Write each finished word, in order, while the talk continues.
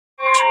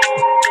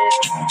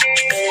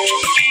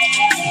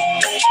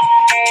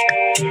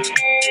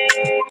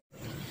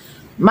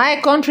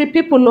My country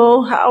people,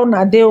 oh, how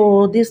na dey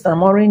oh, this na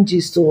morning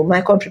gist oh,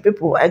 my country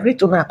people, I agree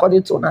to na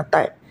according to na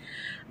time.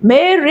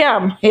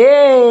 Mariam,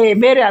 hey,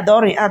 Mariam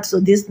don react to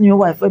this new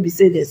wife wey be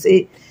say they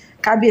say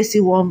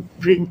Kabiyesi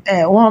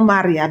wan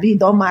marry, abi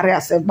don marry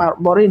herself,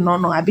 but Maureen no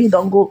know, abi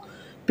don go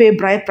pay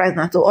bride price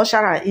na to usher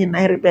her in na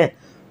rebel.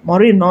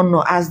 Maureen no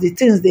know, as the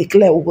things dey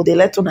clear, we go dey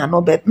let una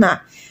know, but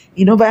now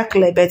e never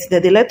clear, but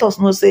they let us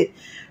know say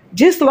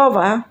gist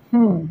lover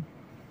don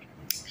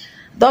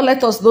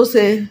let us know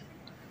say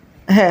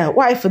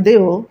wife dey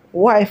oh,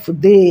 wife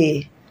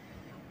dey.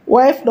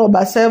 Wife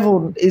number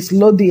 7 is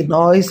loading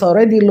or is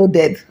already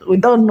loaded. We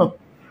don't know.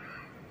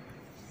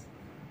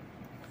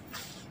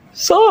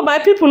 So my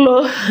people,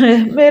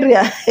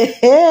 Maria,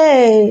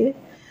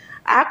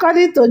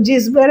 according to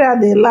gist, Maria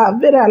dey laugh.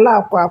 Maria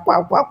laugh, kwa.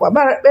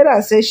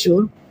 Maria say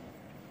sure.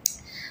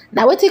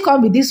 Now wetin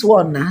come be this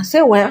one now?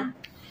 Say well,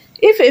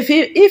 if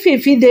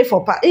he dey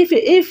for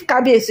if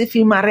Kabiyesi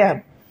fit marry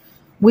am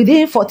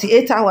within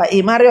 48 hours,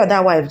 he marry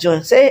other wife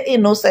join. Say he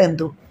no send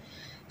though.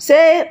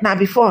 Say na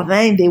before na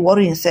him dey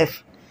worry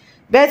himself,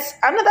 but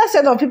another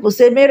set of people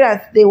say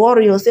Mariam dey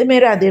worry o, say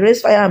Mariam dey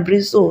raise fire and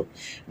brimstone.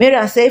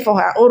 Mariam say for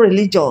her own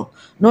religion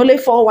na only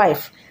 4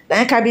 wife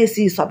na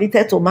Kabiyesi is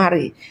permitted to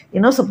marry.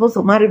 You no supposed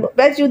to marry,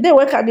 but you dey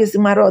when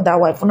Kabiyesi marry other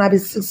wife, una be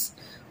 6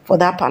 for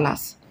that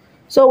palace.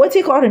 So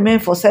wetin come remain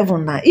for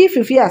 7 now? If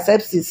you fit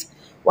accept 6,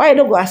 why you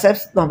no go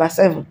accept number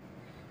 7?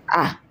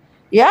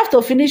 You have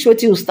to finish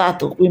wetin you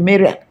start with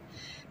Mariam,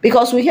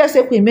 because we hear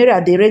say Queen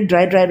Mariam dey rake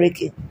dry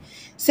raking.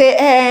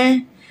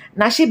 Say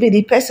now she be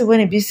the person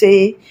when he be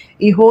say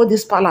he hold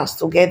this palace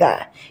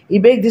together, he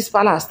make this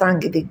palace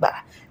stand gidigba.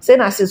 Say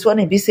now since when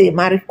he be say he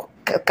marry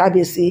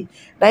Kabiyesi,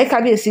 like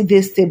Kabiyesi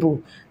dey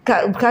stable,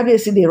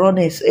 Kabiyesi dey run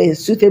a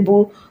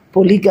suitable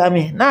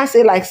polygamy. Now I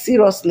say like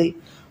seriously,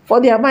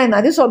 for their mind now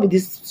this one be the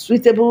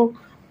suitable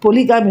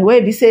polygamy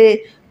where be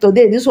say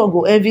today this one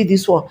go envy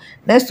this one,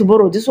 next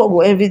tomorrow this one go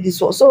envy this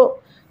one.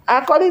 So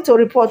according to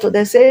report,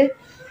 they say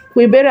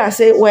Queen Mariam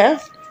say well,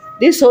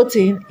 this whole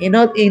thing,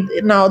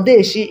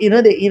 nowadays she,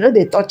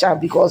 they touch her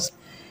because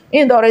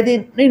he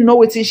know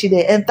what she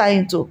they enter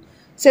into.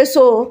 Say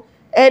so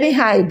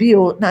anyhow it be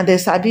now they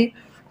sabi.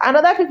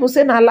 Another people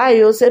say na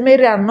lie o, say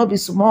Mariam no be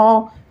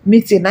small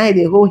meeting now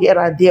they go here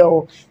and there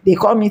o. They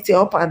come meeting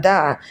up and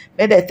down.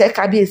 Make they tell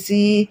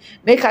Kabiyesi,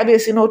 make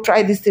Kabiyesi no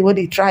try this thing when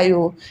they try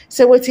o.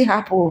 Say wetin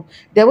happen?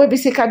 Then when be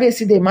say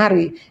Kabiyesi they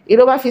marry, he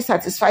never feel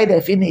satisfied they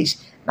finish.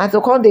 Now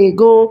to come they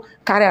go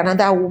carry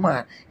another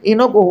woman, e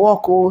no go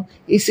work oh,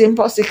 it's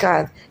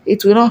impossible,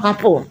 it will not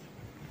happen.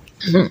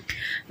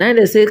 Now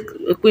they say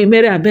Queen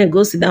Mariam abeg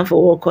go sit down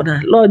for one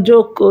corner. Lord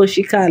Joko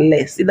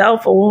Shocktalize, sit down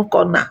for one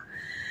corner.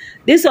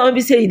 This one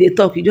be say they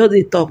talk, you just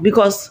dey talk,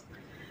 because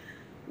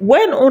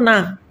when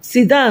una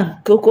sit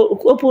down,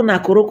 open una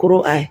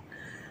korokoro eye,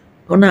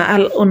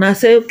 una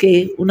say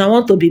okay, una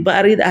want to be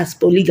married as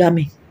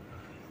polygamy.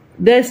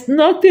 There's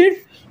nothing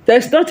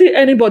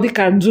anybody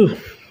can do.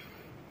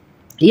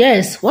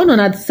 Yes, one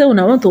una say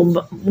una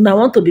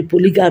want to be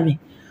polygamy.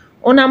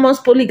 Una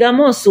must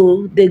polygamous,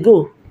 so they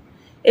go.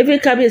 Every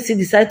Kabiyesi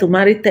decide to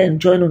marry 10,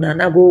 join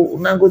una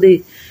go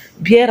dey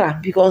bear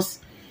am, because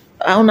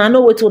una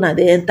know wetin una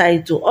dey enter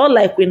into. All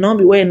like we no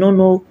be where no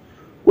know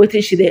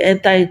wetin she dey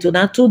enter into.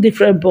 Na 2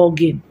 different ball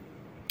game.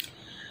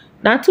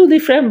 Na 2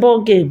 different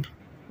ball game.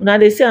 Una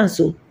dey see am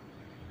so.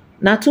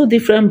 Na 2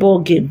 different ball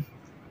game.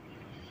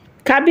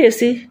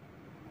 Kabiyesi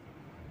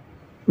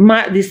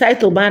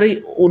decide to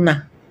marry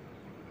una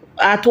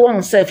at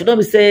once sef. Don't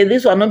be say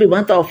this one no be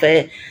matter of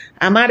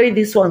I marry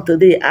this one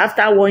today,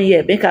 after 1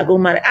 year make I go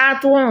marry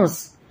at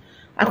once,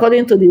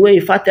 according to the way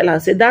Ifa tell her.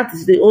 Say that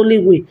is the only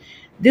way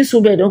this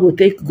woman don't go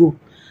take go.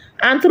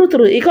 And true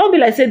it can't be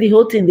like say the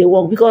whole thing they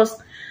work,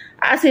 because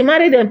as he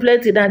marry them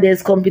plenty now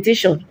there's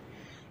competition.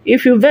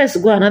 If you vex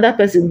go, another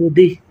person go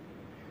dey.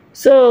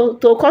 So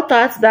to cut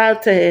out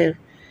that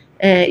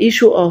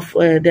issue of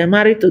they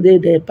married today,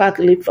 they pack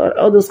lip for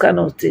all those kind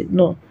of things,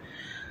 no,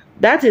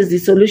 that is the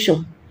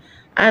solution.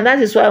 And that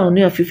is why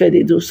Ooni of Ife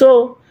they do.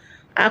 So,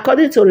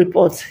 according to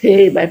reports,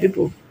 hey, my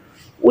people,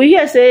 we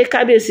hear say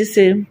Kabiyesi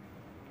say,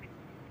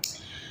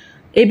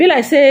 it be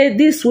like say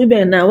these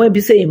women now when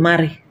be say he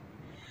marry,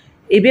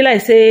 it be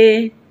like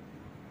say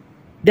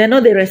they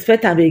know they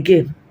respect am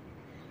again,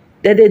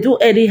 that they do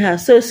anyhow.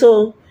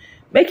 So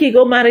make he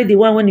go marry the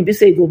one when he be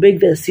say he go make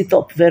them sit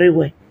up very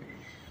well.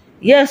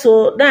 Yeah,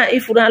 so now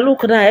if you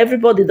look now,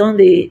 everybody don't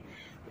they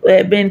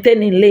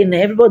maintain in lane,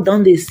 everybody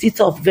don't they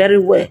sit up very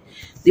well.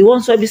 The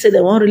ones where we say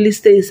they won't really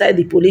stay inside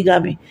the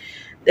polygamy,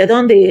 they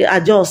don't they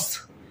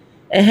adjust.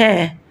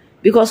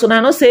 Because when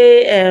I know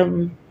say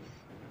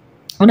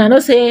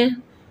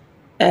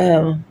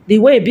the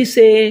way be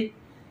say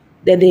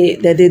that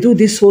they do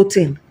this whole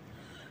thing,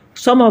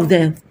 some of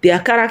them their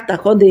character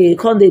come they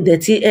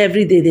dirty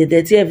every day, they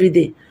dirty every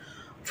day.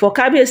 For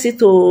Kabiyesi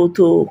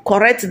to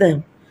correct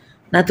them,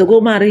 not to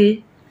go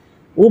marry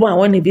woman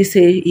when he be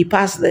say he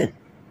pass them.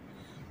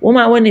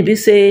 Woman when he be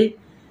say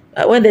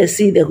when they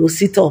see they go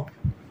sit up.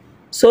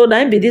 So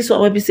now be this one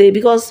when we say,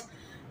 because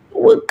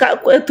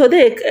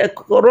today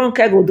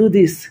Ronke go do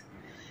this,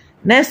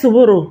 Next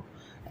tomorrow,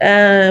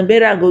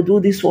 Mariam go do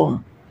this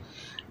one.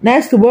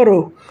 Next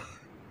tomorrow,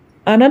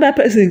 another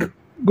person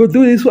go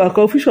do this one.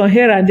 Confusion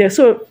here and there.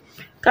 So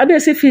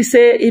Kabiyesi fit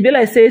say e be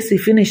like say she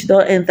finish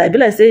don enter. E be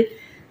like say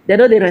they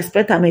no dey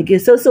respect am again.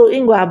 So he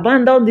go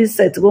abandon this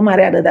set, go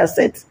marry another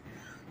set,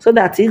 so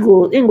that he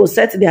go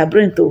set their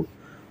brain to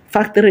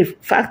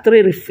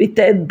factory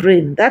refitted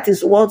brain. That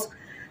is what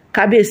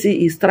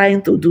Kabiyesi is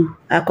trying to do,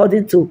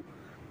 according to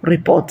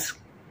report.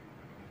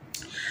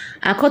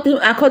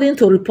 According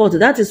to report,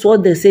 that is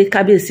what they say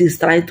Kabiyesi is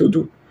trying to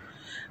do.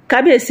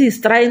 Kabiyesi is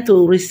trying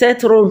to reset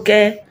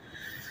Ronke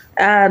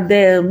and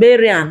the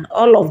Mariam,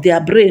 all of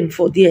their brain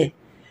for there,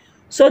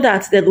 so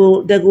that they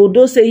go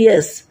do say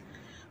yes.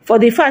 For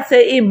the fact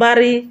say he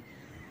marry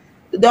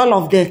all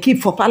of them keep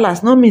for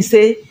palace, no mean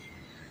say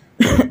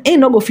he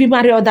no go fit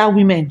marry other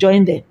women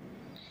join them.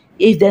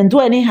 If dem do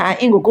anyhow,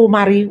 he go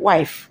marry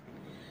wife.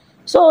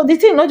 So the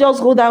thing not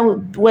just go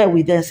down well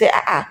with them. Say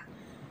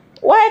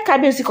why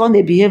Kabiyesi come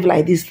dey behave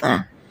like this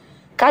now?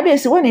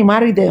 Kabiyesi, when he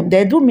marry them,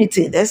 they do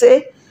meeting. They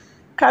say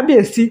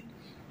Kabiyesi,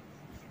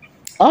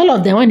 all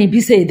of them when he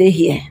be say they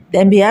here,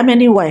 then be how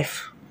many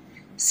wife?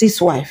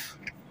 6 wife.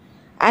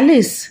 At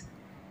least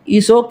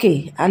it's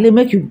okay. At least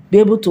make you be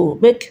able to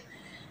make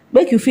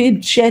you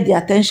feel share the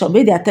attention,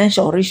 make the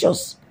attention reach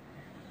us.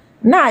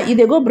 Now if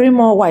they go bring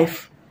more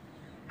wife,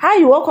 how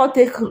you want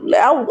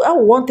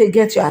to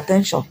get your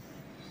attention?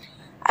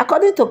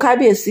 According to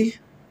Kabiyesi,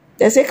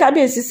 they say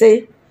Kabiyesi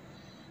say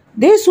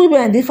these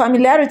women, the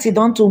familiarity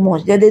done too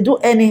much, that they do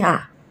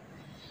anyhow.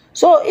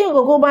 So he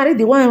go marry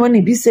the one when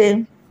he be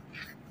say,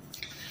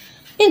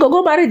 he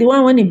go marry the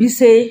one when he be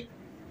say,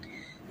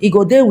 he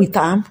go there with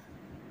am,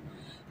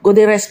 go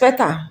dey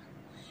respect am.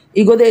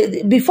 He go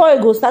dey before he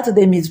go start to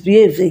dey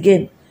misbehave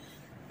again.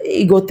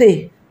 He go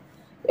tey.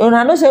 And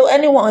I know say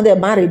anyone they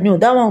marry new,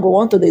 that one go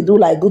want to they do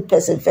like good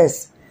person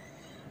first.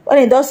 When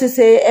he does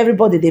say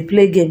everybody they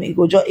play game, he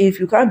go if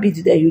you can't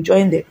beat there, you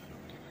join them.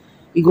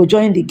 You go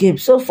join the game.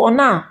 So for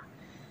now,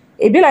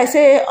 it be like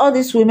say all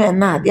these women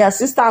now, their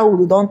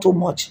sisterhood done too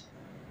much.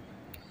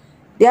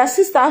 Their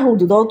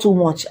sisterhood done too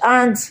much.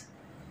 And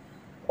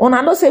when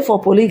I know say for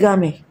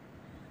polygamy,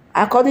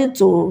 according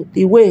to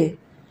the way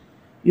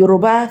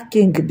Yoruba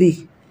king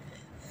be,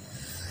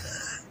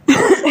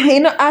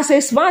 as a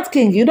smart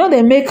king, they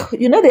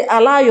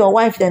allow your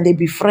wife, then they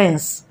be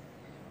friends.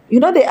 They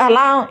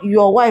allow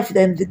your wife,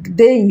 then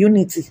they in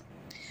unity.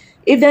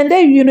 If then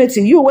they in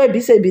unity, you will be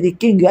say be the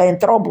king, you are in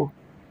trouble.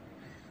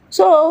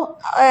 So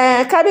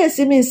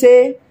Kabiyesi mean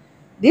say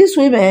these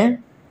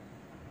women,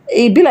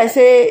 it be like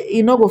say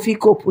you no go fit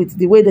cope with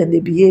the way that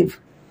they behave.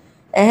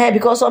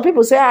 Because some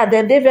people say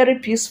then they very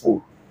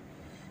peaceful.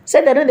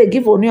 Say that they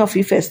give Ooni of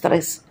Ife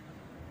stress.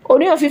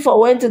 Ooni of Ife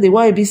went to the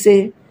one be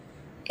say,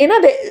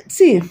 they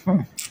see.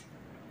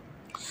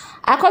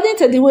 According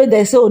to the way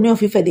they say Ooni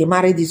of Ife they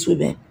marry these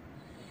women.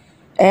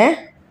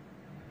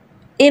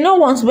 No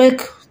wants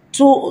make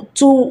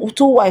two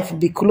wife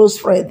be close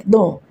friend.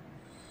 No.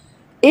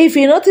 If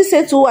you notice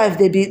say 2 wives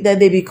they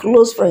be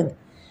close friend,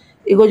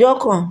 you go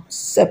just come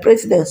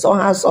separate them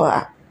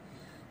somehow.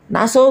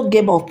 Now so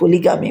game of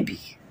polygamy be.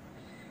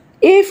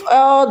 If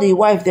all the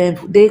wife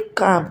they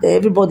calm,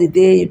 everybody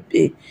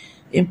they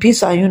in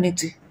peace and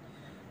unity,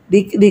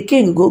 the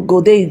king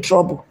go there in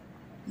trouble.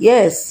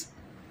 Yes,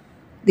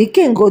 the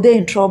king go there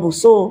in trouble.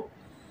 So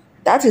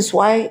that is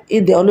why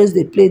they always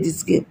they play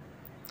this game.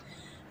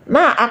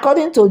 Now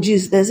according to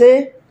gist, they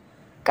say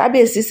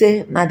Kabiyesi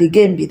say now the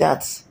game be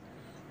that.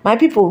 My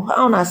people,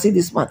 how una see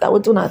this matter?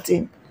 What una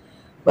think?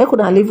 Where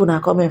could I leave una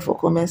comment for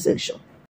comment section?